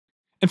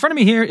In front of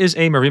me here is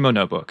a Marimo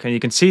notebook, and you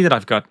can see that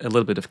I've got a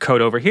little bit of code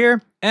over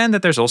here, and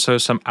that there's also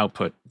some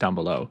output down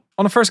below.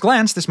 On a first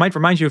glance, this might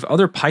remind you of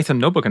other Python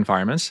notebook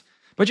environments,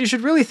 but you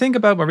should really think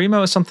about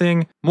Marimo as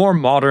something more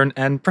modern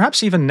and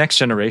perhaps even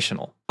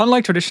next-generational.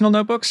 Unlike traditional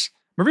notebooks,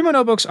 Marimo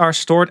notebooks are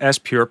stored as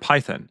pure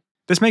Python.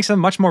 This makes them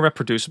much more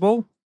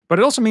reproducible, but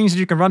it also means that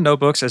you can run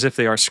notebooks as if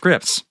they are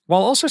scripts,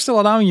 while also still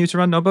allowing you to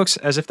run notebooks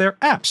as if they're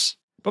apps.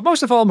 But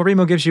most of all,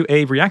 Marimo gives you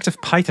a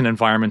reactive Python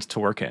environment to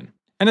work in.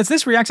 And it's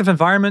this reactive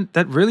environment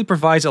that really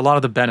provides a lot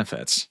of the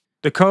benefits.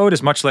 The code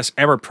is much less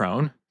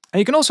error-prone, and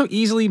you can also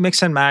easily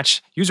mix and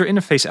match user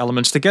interface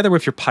elements together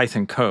with your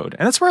Python code,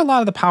 and that's where a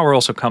lot of the power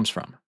also comes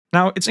from.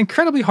 Now, it's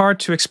incredibly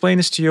hard to explain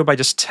this to you by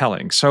just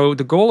telling, so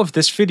the goal of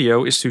this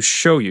video is to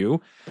show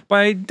you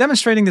by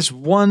demonstrating this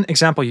one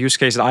example use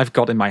case that I've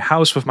got in my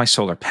house with my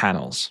solar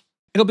panels.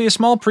 It'll be a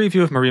small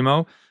preview of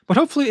Marimo, but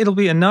hopefully it'll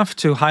be enough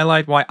to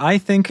highlight why I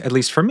think, at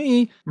least for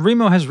me,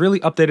 Marimo has really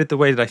updated the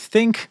way that I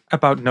think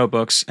about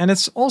notebooks, and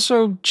it's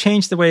also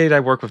changed the way that I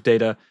work with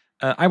data,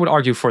 I would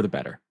argue for the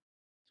better.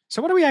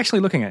 So what are we actually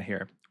looking at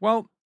here?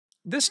 Well,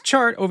 this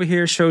chart over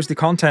here shows the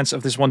contents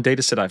of this one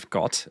dataset I've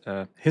got,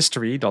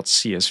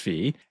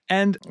 history.csv,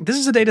 and this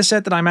is a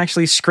dataset that I'm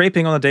actually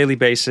scraping on a daily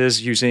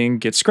basis using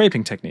Git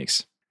scraping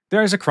techniques.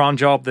 There is a cron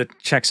job that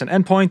checks an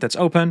endpoint that's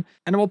open,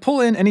 and it will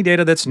pull in any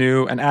data that's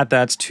new and add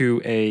that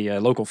to a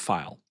local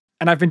file.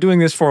 And I've been doing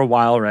this for a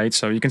while, right?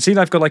 So you can see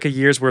that I've got like a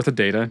year's worth of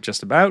data,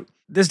 just about.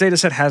 This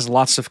dataset has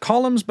lots of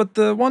columns, but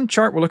the one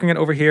chart we're looking at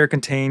over here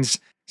contains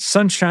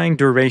sunshine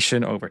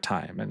duration over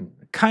time. And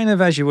kind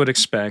of as you would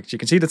expect, you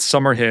can see that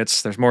summer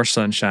hits, there's more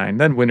sunshine,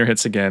 then winter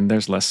hits again,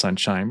 there's less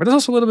sunshine, but there's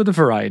also a little bit of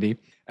variety.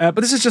 But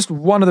this is just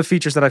one of the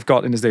features that I've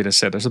got in this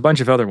dataset. There's a bunch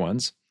of other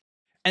ones.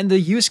 And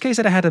the use case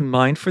that I had in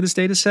mind for this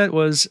dataset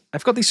was,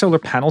 I've got these solar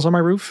panels on my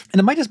roof,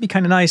 and it might just be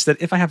kind of nice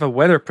that if I have a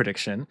weather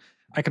prediction,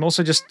 I can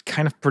also just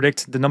kind of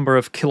predict the number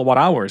of kilowatt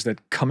hours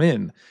that come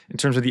in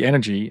terms of the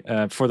energy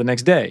for the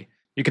next day.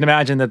 You can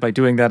imagine that by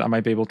doing that, I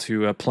might be able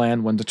to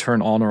plan when to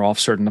turn on or off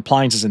certain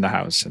appliances in the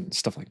house and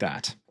stuff like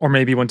that. Or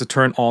maybe when to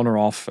turn on or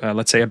off,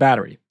 let's say, a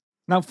battery.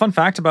 Now, fun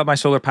fact about my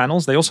solar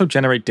panels, they also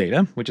generate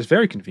data, which is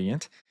very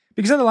convenient,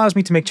 because that allows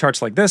me to make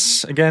charts like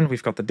this. Again,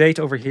 we've got the date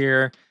over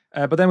here,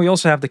 but then we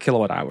also have the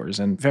kilowatt hours,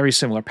 and very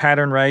similar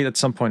pattern, right? At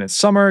some point it's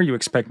summer, you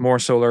expect more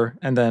solar,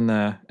 and then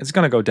it's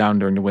going to go down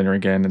during the winter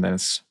again, and then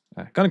it's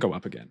going to go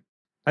up again.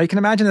 Now, you can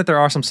imagine that there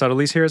are some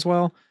subtleties here as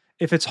well.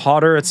 If it's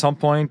hotter at some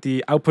point,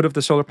 the output of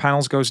the solar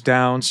panels goes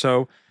down,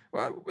 so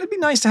it'd be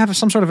nice to have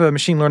some sort of a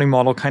machine learning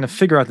model kind of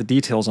figure out the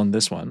details on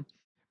this one.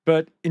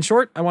 But in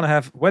short, I want to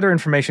have weather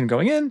information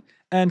going in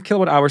and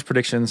kilowatt hours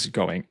predictions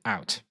going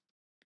out.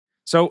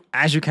 So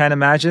as you can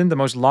imagine, the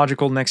most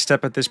logical next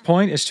step at this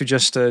point is to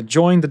just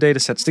join the data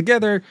sets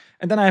together,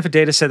 and then I have a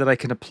data set that I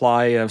can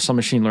apply some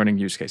machine learning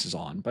use cases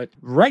on. But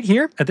right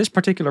here, at this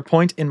particular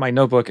point in my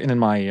notebook and in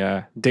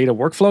my data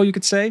workflow, you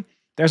could say,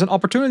 there's an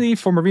opportunity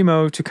for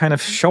Marimo to kind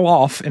of show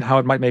off in how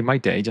it might make my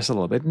day just a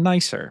little bit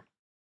nicer.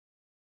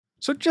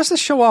 So just to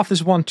show off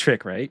this one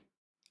trick, right?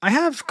 I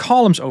have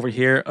columns over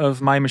here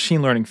of my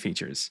machine learning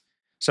features.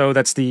 So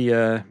that's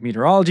the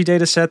meteorology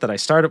data set that I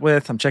started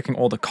with. I'm checking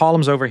all the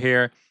columns over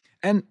here.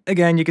 And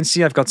again, you can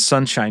see I've got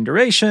sunshine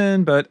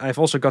duration, but I've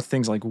also got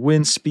things like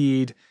wind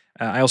speed.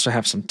 I also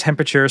have some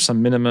temperature,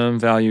 some minimum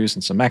values,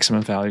 and some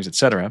maximum values,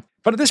 etc.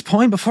 But at this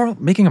point, before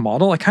making a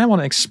model, I kind of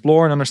want to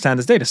explore and understand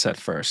this data set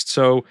first.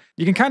 So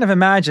you can kind of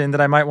imagine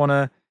that I might want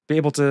to be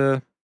able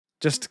to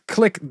just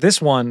click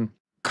this one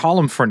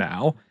column for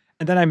now,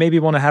 and then I maybe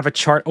want to have a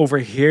chart over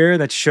here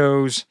that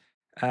shows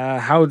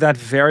how that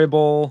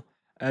variable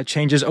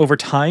changes over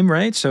time,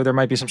 right? So there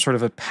might be some sort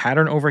of a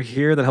pattern over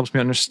here that helps me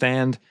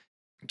understand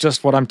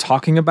just what I'm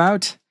talking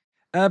about.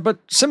 But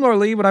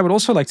similarly, what I would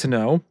also like to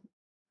know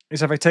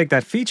is if I take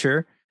that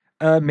feature,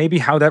 maybe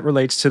how that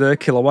relates to the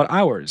kilowatt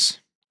hours.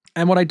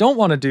 And what I don't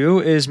want to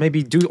do is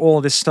maybe do all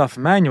this stuff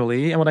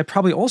manually, and what I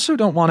probably also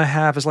don't want to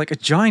have is like a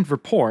giant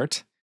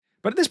report.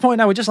 But at this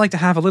point, I would just like to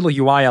have a little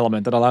UI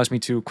element that allows me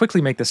to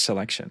quickly make this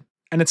selection.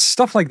 And it's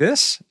stuff like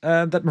this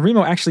that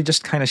Marimo actually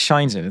just kind of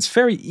shines in. It's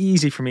very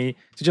easy for me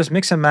to just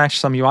mix and match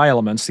some UI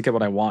elements to get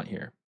what I want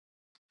here.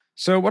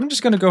 So what I'm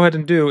just going to go ahead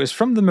and do is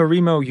from the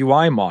Marimo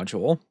UI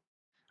module,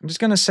 I'm just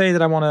going to say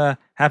that I want to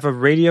have a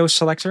radio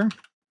selector.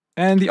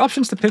 And the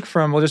options to pick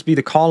from will just be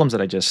the columns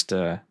that I just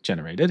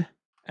generated.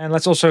 And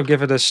let's also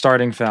give it a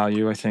starting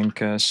value. I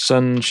think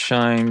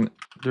sunshine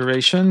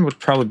duration would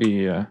probably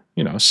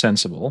be,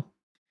 sensible.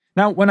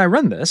 Now, when I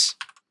run this,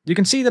 you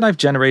can see that I've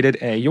generated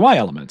a UI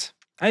element.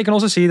 And you can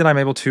also see that I'm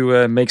able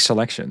to make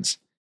selections.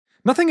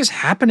 Nothing is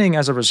happening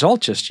as a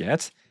result just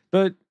yet,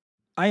 but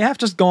I have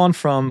just gone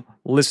from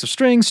list of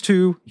strings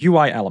to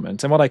UI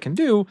element. And what I can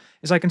do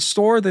is I can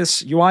store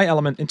this UI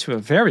element into a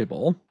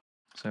variable.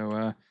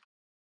 So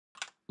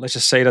let's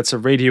just say that's a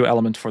radio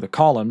element for the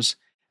columns.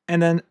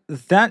 And then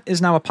that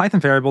is now a Python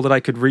variable that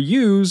I could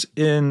reuse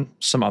in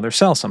some other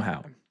cell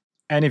somehow.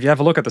 And if you have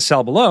a look at the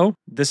cell below,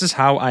 this is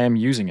how I am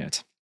using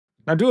it.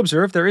 Now do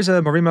observe there is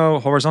a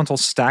Marimo horizontal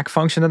stack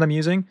function that I'm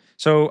using.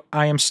 So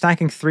I am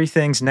stacking three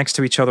things next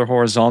to each other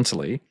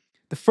horizontally.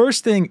 The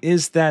first thing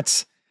is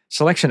that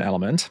selection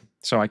element.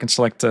 So I can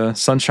select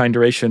sunshine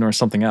duration or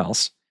something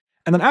else.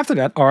 And then after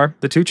that are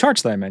the two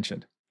charts that I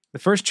mentioned. The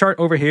first chart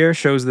over here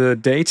shows the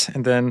date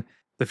and then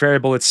the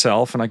variable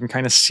itself, and I can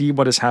kind of see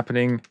what is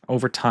happening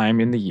over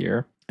time in the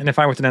year. And if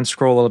I were to then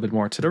scroll a little bit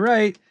more to the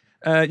right,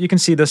 you can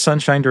see the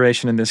sunshine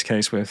duration in this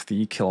case with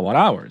the kilowatt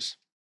hours.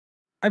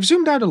 I've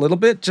zoomed out a little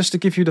bit just to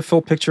give you the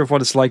full picture of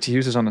what it's like to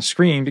use this on a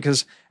screen,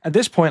 because at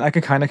this point I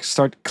can kind of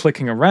start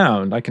clicking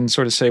around. I can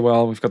sort of say,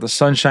 well, we've got the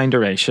sunshine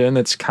duration.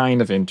 That's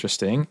kind of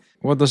interesting.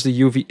 What does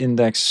the UV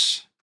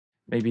index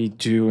maybe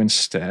do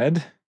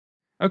instead?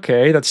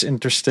 Okay, that's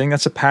interesting.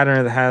 That's a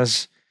pattern that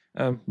has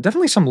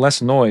definitely some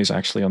less noise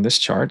actually on this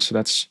chart, so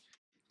that's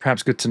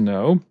perhaps good to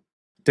know.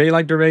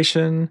 Daylight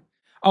duration.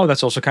 Oh,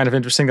 that's also kind of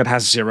interesting. That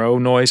has zero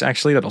noise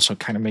actually. That also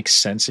kind of makes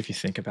sense if you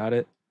think about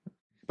it.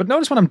 But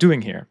notice what I'm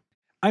doing here.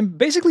 I'm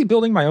basically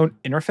building my own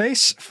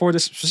interface for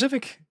this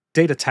specific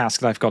data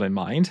task that I've got in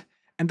mind,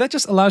 and that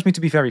just allows me to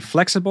be very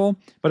flexible,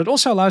 but it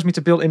also allows me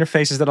to build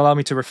interfaces that allow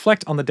me to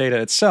reflect on the data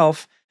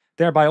itself,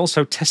 thereby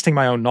also testing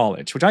my own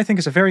knowledge, which I think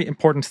is a very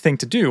important thing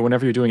to do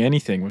whenever you're doing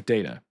anything with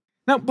data.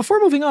 Now,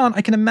 before moving on,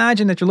 I can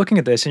imagine that you're looking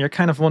at this and you're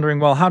kind of wondering,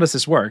 well, how does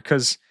this work?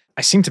 Because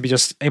I seem to be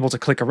just able to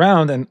click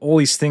around and all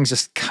these things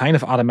just kind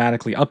of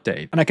automatically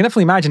update. And I can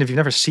definitely imagine if you've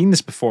never seen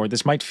this before,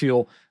 this might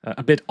feel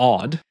a bit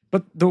odd.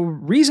 But the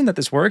reason that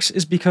this works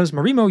is because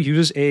Marimo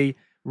uses a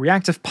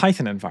reactive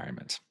Python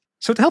environment.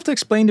 So to help to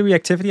explain the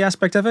reactivity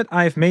aspect of it,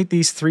 I've made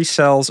these three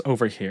cells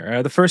over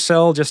here. The first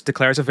cell just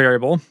declares a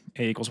variable,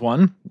 a equals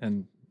 1,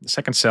 and the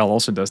second cell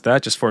also does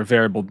that, just for a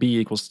variable b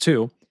equals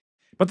 2.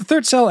 But the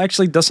third cell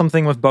actually does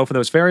something with both of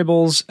those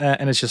variables,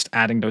 and it's just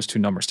adding those two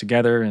numbers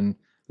together, and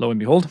lo and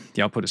behold,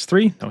 the output is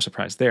 3, no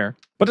surprise there.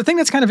 But the thing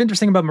that's kind of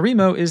interesting about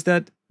Marimo is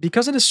that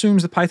because it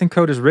assumes the Python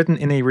code is written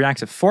in a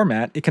reactive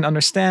format, it can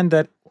understand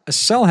that a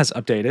cell has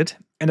updated,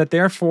 and that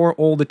therefore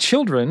all the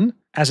children,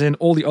 as in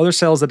all the other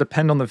cells that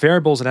depend on the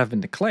variables that have been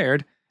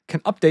declared,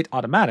 can update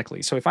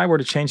automatically. So if I were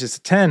to change this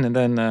to 10 and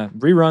then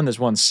rerun this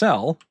one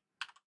cell,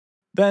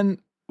 then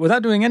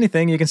without doing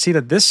anything, you can see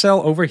that this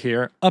cell over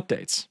here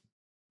updates.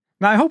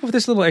 Now I hope with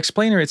this little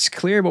explainer it's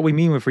clear what we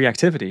mean with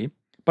reactivity,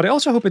 but I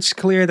also hope it's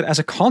clear that as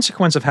a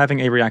consequence of having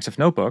a reactive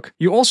notebook,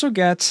 you also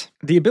get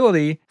the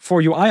ability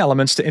for UI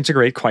elements to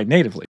integrate quite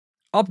natively.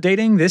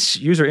 Updating this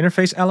user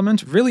interface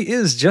element really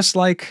is just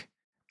like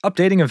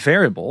updating a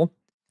variable,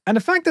 and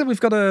the fact that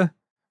we've got a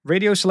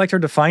radio selector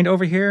defined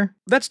over here,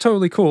 that's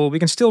totally cool. We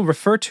can still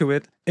refer to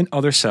it in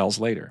other cells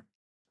later.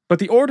 But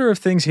the order of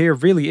things here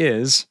really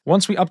is,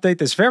 once we update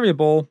this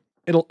variable,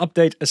 it'll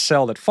update a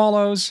cell that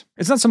follows.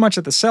 It's not so much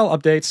that the cell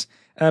updates,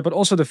 but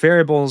also the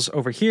variables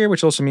over here,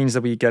 which also means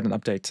that we get an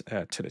update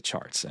to the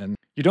charts. And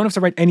you don't have to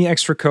write any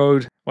extra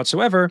code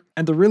whatsoever.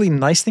 And the really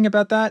nice thing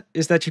about that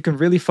is that you can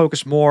really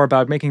focus more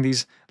about making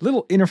these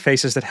little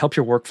interfaces that help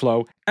your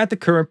workflow at the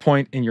current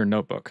point in your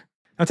notebook.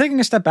 Now, taking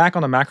a step back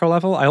on a macro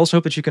level, I also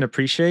hope that you can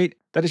appreciate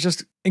that it's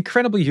just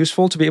incredibly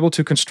useful to be able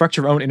to construct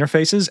your own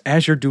interfaces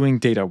as you're doing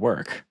data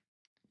work.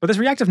 But this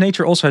reactive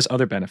nature also has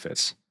other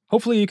benefits.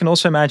 Hopefully you can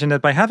also imagine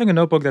that by having a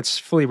notebook that's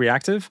fully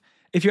reactive,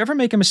 if you ever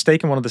make a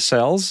mistake in one of the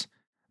cells,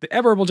 the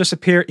error will just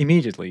appear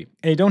immediately,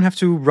 and you don't have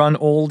to run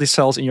all the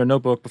cells in your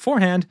notebook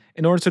beforehand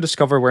in order to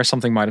discover where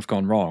something might have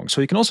gone wrong.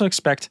 So you can also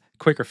expect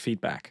quicker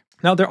feedback.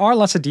 Now, there are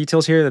lots of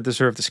details here that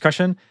deserve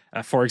discussion.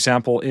 For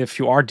example, if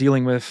you are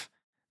dealing with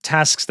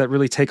tasks that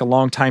really take a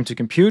long time to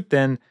compute,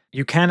 then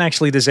you can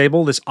actually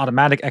disable this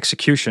automatic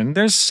execution.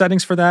 There's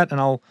settings for that, and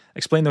I'll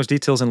explain those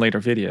details in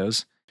later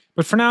videos.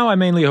 But for now, I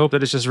mainly hope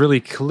that it's just really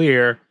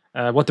clear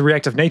what the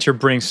reactive nature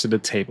brings to the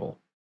table.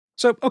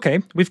 So,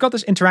 okay, we've got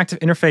this interactive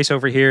interface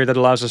over here that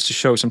allows us to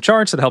show some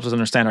charts that helps us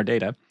understand our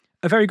data.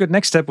 A very good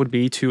next step would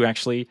be to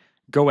actually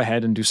go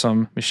ahead and do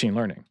some machine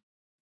learning.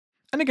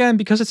 And again,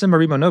 because it's a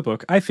Marimo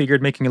notebook, I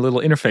figured making a little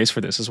interface for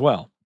this as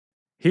well.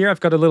 Here I've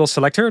got a little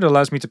selector that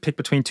allows me to pick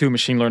between two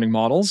machine learning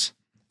models.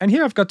 And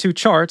here I've got two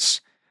charts.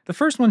 The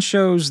first one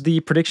shows the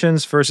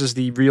predictions versus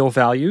the real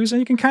values, and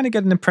you can kind of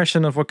get an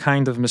impression of what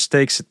kind of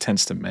mistakes it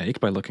tends to make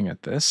by looking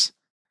at this.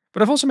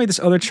 But I've also made this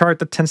other chart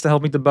that tends to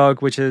help me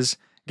debug, which is,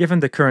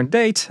 given the current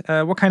date,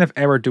 what kind of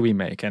error do we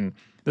make? And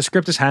the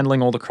script is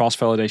handling all the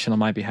cross-validation on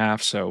my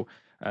behalf, so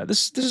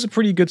this is a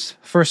pretty good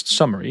first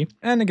summary.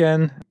 And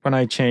again, when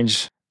I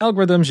change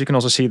algorithms, you can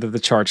also see that the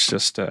charts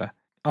just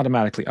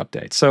automatically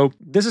update. So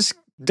this is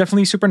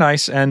definitely super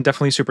nice and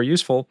definitely super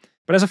useful.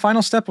 But as a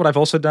final step, what I've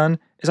also done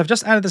is I've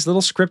just added this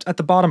little script at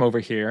the bottom over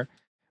here,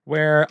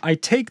 where I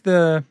take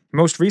the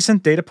most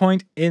recent data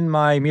point in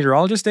my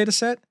meteorologist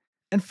dataset,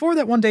 and for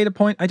that one data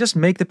point, I just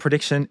make the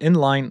prediction in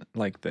line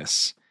like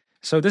this.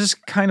 So this is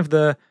kind of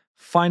the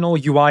final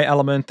UI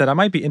element that I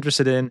might be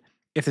interested in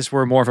if this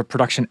were more of a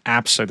production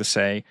app, so to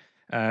say.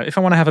 If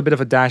I want to have a bit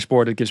of a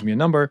dashboard that gives me a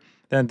number,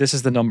 then this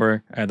is the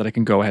number that I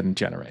can go ahead and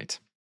generate.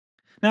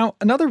 Now,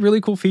 another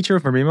really cool feature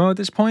of Marimo at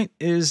this point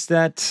is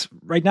that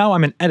right now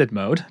I'm in edit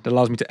mode that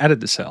allows me to edit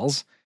the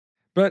cells,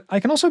 but I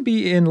can also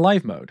be in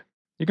live mode.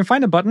 You can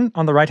find a button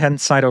on the right-hand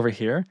side over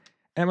here,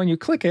 and when you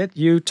click it,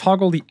 you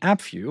toggle the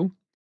app view,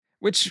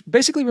 which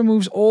basically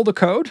removes all the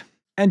code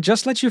and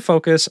just lets you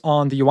focus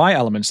on the UI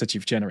elements that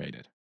you've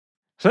generated.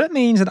 So that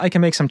means that I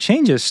can make some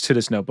changes to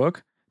this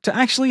notebook to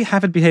actually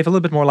have it behave a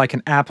little bit more like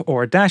an app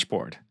or a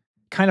dashboard,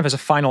 kind of as a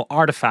final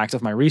artifact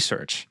of my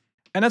research.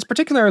 And that's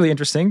particularly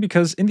interesting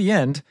because in the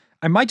end,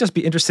 I might just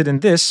be interested in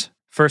this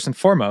first and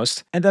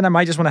foremost, and then I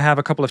might just want to have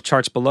a couple of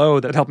charts below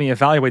that help me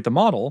evaluate the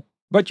model,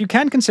 but you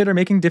can consider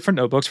making different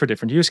notebooks for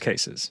different use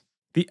cases.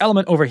 The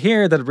element over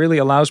here that really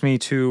allows me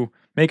to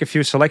make a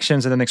few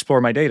selections and then explore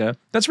my data,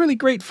 that's really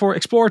great for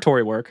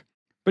exploratory work,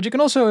 but you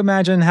can also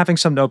imagine having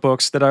some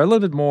notebooks that are a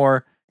little bit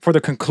more for the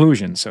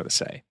conclusion, so to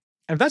say.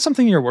 And if that's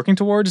something you're working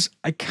towards,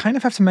 I kind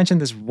of have to mention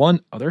this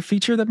one other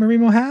feature that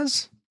Marimo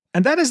has,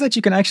 and that is that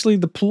you can actually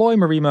deploy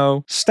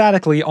Marimo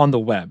statically on the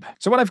web.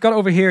 So what I've got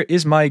over here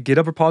is my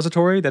GitHub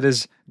repository that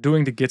is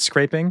doing the Git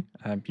scraping.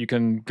 You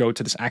can go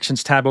to this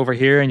Actions tab over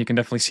here, and you can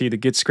definitely see the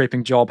Git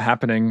scraping job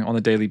happening on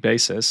a daily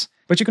basis.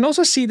 But you can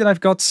also see that I've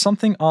got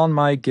something on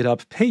my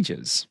GitHub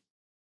pages.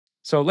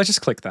 So let's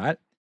just click that.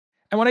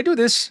 And when I do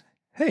this,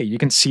 hey, you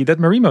can see that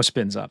Marimo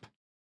spins up.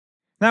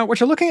 Now,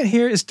 what you're looking at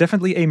here is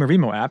definitely a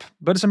Marimo app,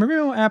 but it's a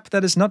Marimo app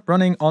that is not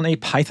running on a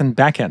Python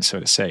backend, so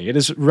to say. It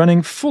is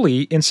running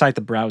fully inside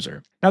the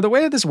browser. Now, the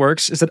way that this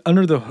works is that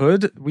under the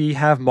hood, we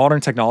have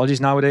modern technologies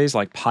nowadays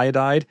like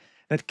Pyodide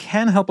that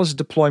can help us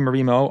deploy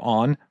Marimo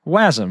on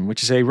WASM,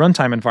 which is a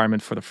runtime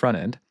environment for the front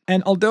end.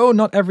 And although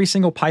not every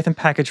single Python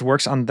package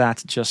works on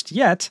that just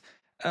yet,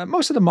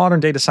 most of the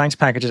modern data science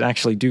packages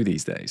actually do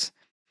these days.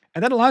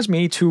 And that allows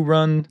me to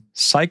run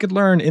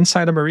scikit-learn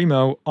inside of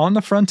Marimo on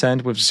the front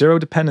end with zero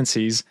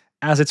dependencies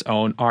as its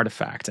own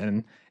artifact.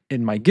 And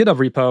in my GitHub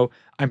repo,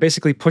 I'm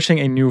basically pushing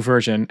a new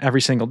version every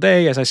single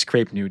day as I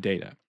scrape new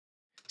data.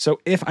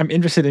 So if I'm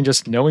interested in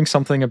just knowing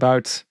something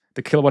about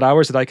the kilowatt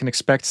hours that I can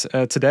expect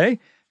today,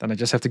 then I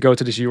just have to go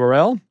to this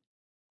URL.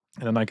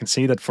 And then I can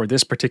see that for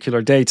this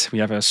particular date, we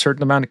have a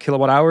certain amount of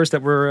kilowatt hours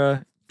that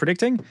we're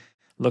predicting.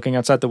 Looking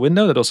outside the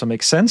window, that also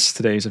makes sense.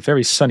 Today is a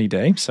very sunny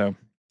day, so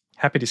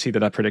happy to see that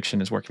that prediction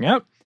is working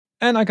out.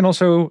 And I can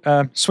also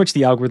switch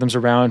the algorithms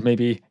around,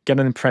 maybe get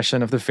an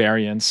impression of the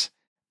variance.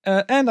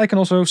 And I can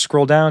also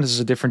scroll down. This is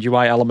a different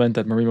UI element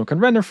that Marimo can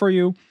render for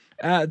you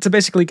to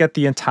basically get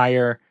the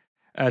entire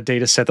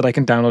data set that I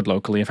can download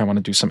locally if I want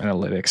to do some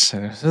analytics.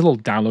 There's a little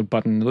download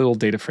button, a little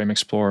data frame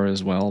explorer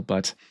as well.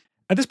 But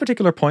at this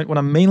particular point, what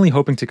I'm mainly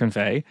hoping to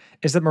convey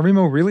is that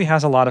Marimo really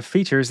has a lot of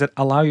features that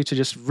allow you to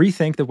just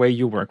rethink the way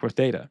you work with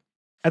data.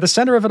 At the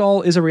center of it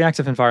all is a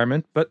reactive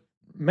environment, but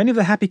many of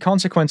the happy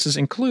consequences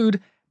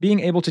include being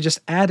able to just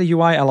add a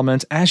UI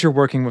element as you're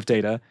working with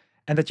data,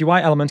 and that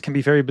UI element can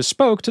be very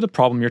bespoke to the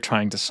problem you're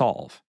trying to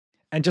solve.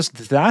 And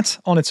just that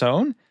on its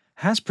own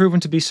has proven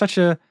to be such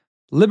a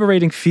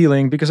liberating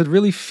feeling because it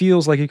really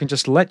feels like you can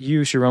just let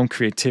use your own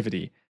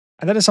creativity.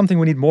 And that is something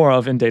we need more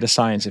of in data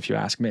science, if you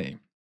ask me.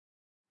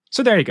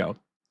 So there you go.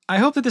 I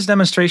hope that this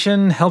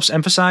demonstration helps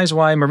emphasize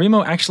why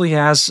Marimo actually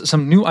has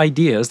some new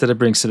ideas that it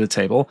brings to the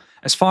table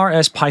as far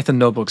as Python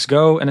notebooks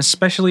go, and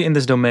especially in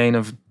this domain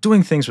of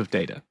doing things with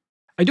data.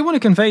 I do want to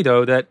convey,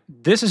 though, that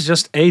this is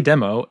just a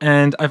demo,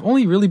 and I've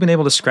only really been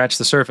able to scratch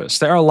the surface.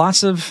 There are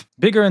lots of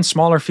bigger and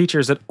smaller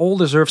features that all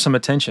deserve some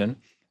attention,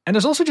 and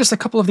there's also just a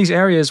couple of these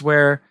areas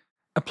where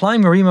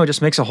applying Marimo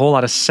just makes a whole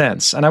lot of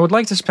sense, and I would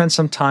like to spend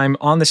some time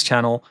on this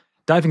channel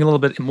diving a little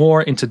bit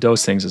more into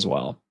those things as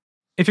well.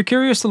 If you're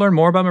curious to learn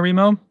more about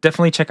Marimo,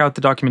 definitely check out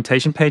the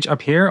documentation page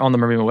up here on the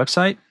Marimo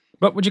website.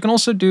 But what you can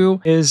also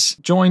do is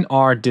join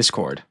our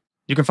Discord.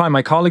 You can find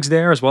my colleagues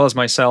there as well as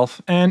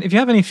myself. And if you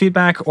have any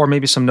feedback or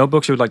maybe some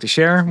notebooks you would like to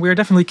share, we are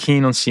definitely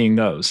keen on seeing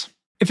those.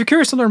 If you're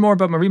curious to learn more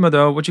about Marimo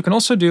though, what you can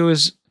also do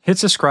is hit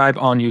subscribe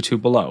on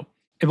YouTube below.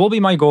 It will be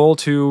my goal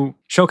to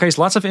showcase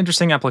lots of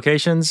interesting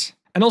applications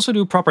and also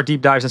do proper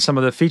deep dives in some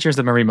of the features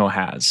that Marimo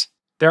has.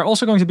 There are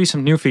also going to be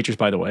some new features,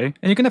 by the way,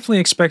 and you can definitely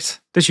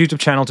expect this YouTube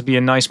channel to be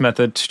a nice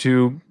method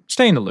to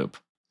stay in the loop.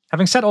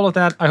 Having said all of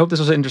that, I hope this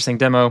was an interesting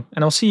demo,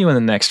 and I'll see you in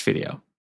the next video.